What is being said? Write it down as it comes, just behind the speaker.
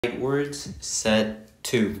Words set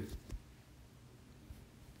 2.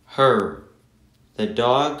 Her. The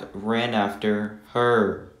dog ran after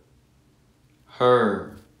her.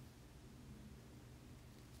 Her.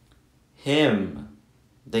 Him.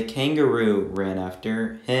 The kangaroo ran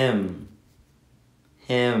after him.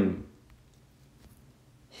 Him.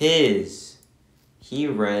 His. He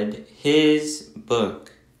read his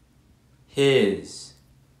book. His.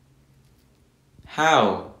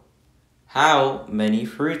 How. How many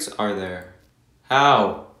fruits are there?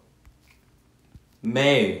 How?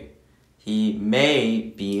 May. He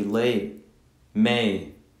may be late.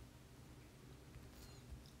 May.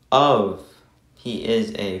 Of. He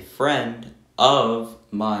is a friend of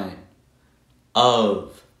mine.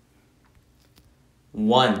 Of.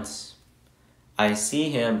 Once. I see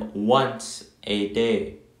him once a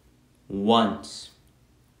day. Once.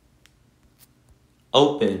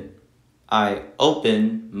 Open. I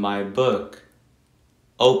open my book.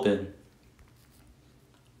 Open.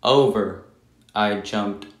 Over. I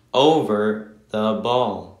jumped over the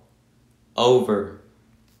ball. Over.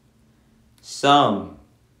 Some.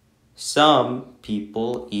 Some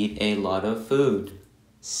people eat a lot of food.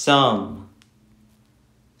 Some.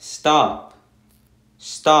 Stop.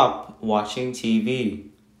 Stop watching TV.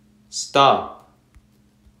 Stop.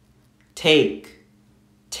 Take.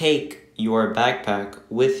 Take your backpack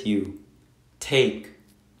with you. Take.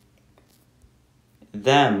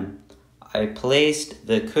 Them. I placed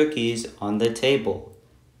the cookies on the table,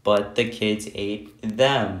 but the kids ate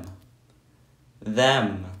them.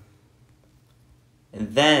 Them.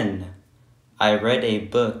 Then. I read a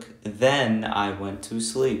book, then I went to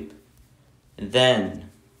sleep.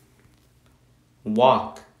 Then.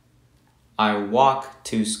 Walk. I walk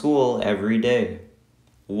to school every day.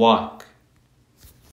 Walk.